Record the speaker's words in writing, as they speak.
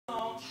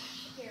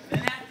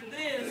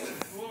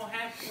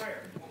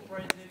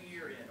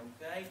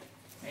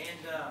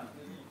And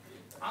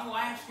I'm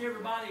going to ask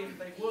everybody if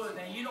they would.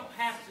 Now you don't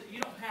have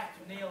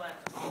to kneel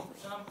at the altar.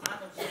 I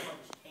know some of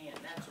us can't.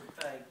 That's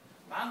okay.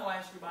 But I'm going to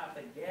ask everybody if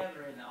they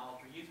gather in the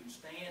altar. You can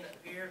stand up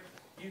here.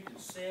 You can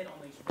sit on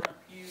these front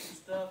pews and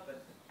stuff.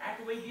 But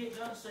after we get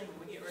done singing,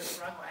 we get ready to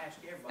pray. I'm going to ask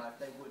everybody if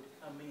they would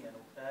come in.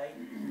 Okay?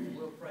 And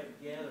we'll pray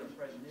together and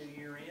pray the new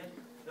year in.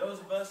 Those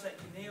of us that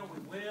can kneel, we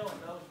will,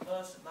 and those of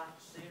us that like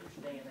to sit or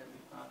stand, that'll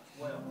be fine as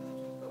well.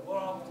 But we're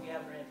all going to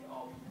gather in the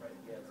altar and pray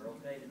together,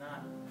 okay,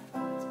 tonight?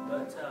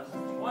 But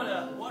what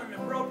an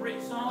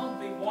appropriate song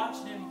to be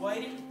watching and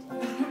waiting.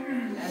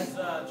 As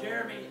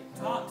Jeremy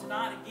taught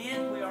tonight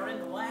again, we are in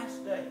the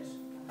last days.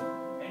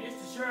 And just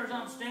as sure as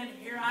I'm standing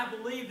here, I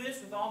believe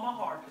this with all my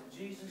heart, that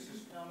Jesus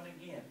is coming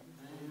again.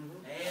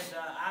 And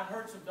I've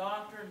heard some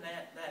doctrine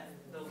that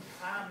the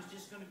time is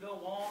just going to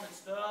go on and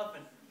stuff,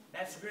 and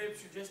that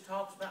scripture just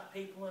talks about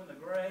people in the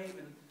grave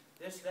and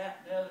this, that,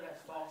 and the other.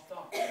 That's false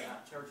doctrine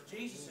about church.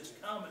 Jesus is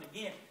coming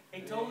again.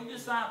 He told the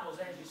disciples,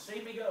 as you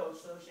see me go,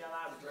 so shall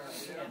I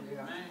return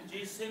again.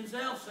 Jesus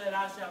himself said,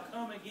 I shall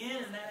come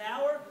again in that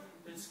hour.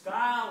 The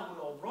sky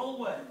will roll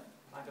away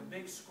like a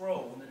big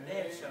scroll, and the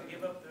dead shall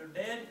give up their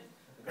dead.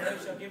 The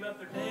grave shall give up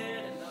their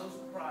dead, and those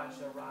of Christ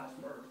shall rise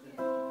first. And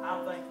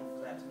I'm thankful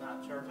for that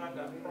tonight, church. I've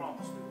got a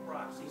promise through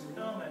Christ. He's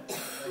coming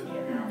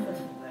again. I'm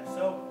thankful for that.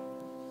 So,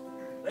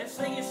 let's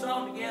sing a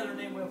song together and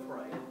then we'll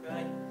pray,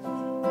 okay?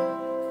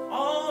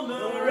 On the